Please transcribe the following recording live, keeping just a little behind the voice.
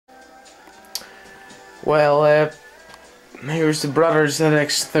Well, here's the Brothers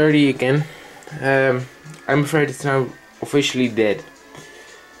ZX30 again. I'm afraid it's now officially dead.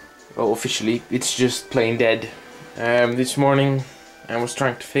 Well, officially, it's just plain dead. This morning I was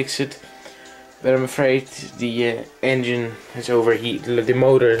trying to fix it, but I'm afraid the engine has overheated. The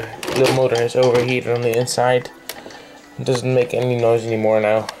motor has overheated on the inside. It doesn't make any noise anymore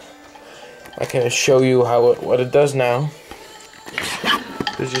now. I can show you what it does now.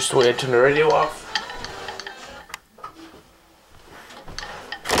 There's just wait to turn the radio off.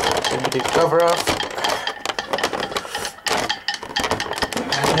 Take the cover off.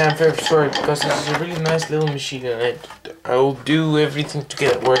 I'm very sorry because this is a really nice little machine and I will do everything to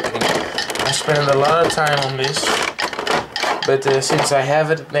get it working. I spent a lot of time on this, but since I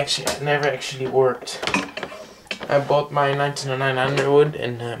have it, it never actually worked. I bought my 1909 Underwood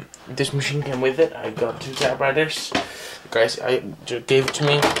and this machine came with it. I got 2 typewriters. Guys, just gave it to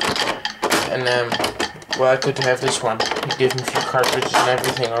me, and well, I could have this one. He gave me a few cartridges and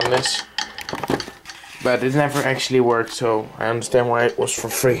everything on this, but it never actually worked, so I understand why it was for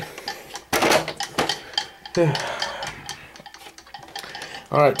free.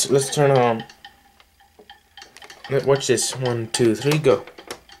 Alright, let's turn it on. Watch this. 1, 2, 3, go.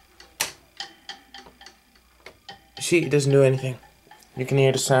 See, it doesn't do anything. You can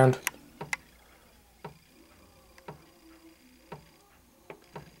hear the sound.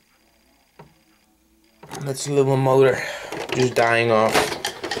 That's a little motor just dying off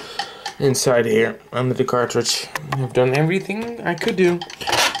inside here under the cartridge. I've done everything I could do,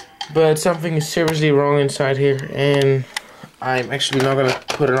 but something is seriously wrong inside here, and I'm actually not gonna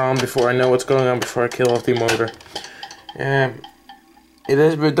put it on before I know what's going on, before I kill off the motor.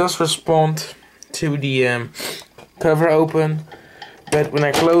 It does respond to the cover open, but when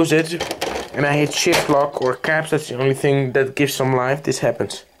I close it and I hit shift lock or caps, that's the only thing that gives some life. This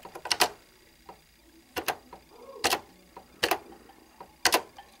happens.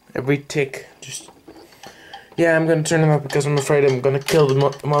 Every tick, yeah, I'm gonna turn them up because I'm afraid I'm gonna kill the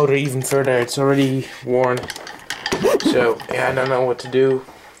motor even further. It's already worn, so yeah, I don't know what to do.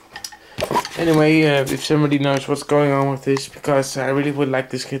 Anyway, if somebody knows what's going on with this, because I really would like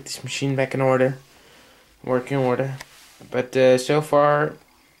to get this machine back in order, working order, but so far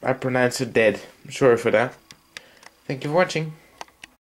I pronounce it dead. Sorry for that. Thank you for watching.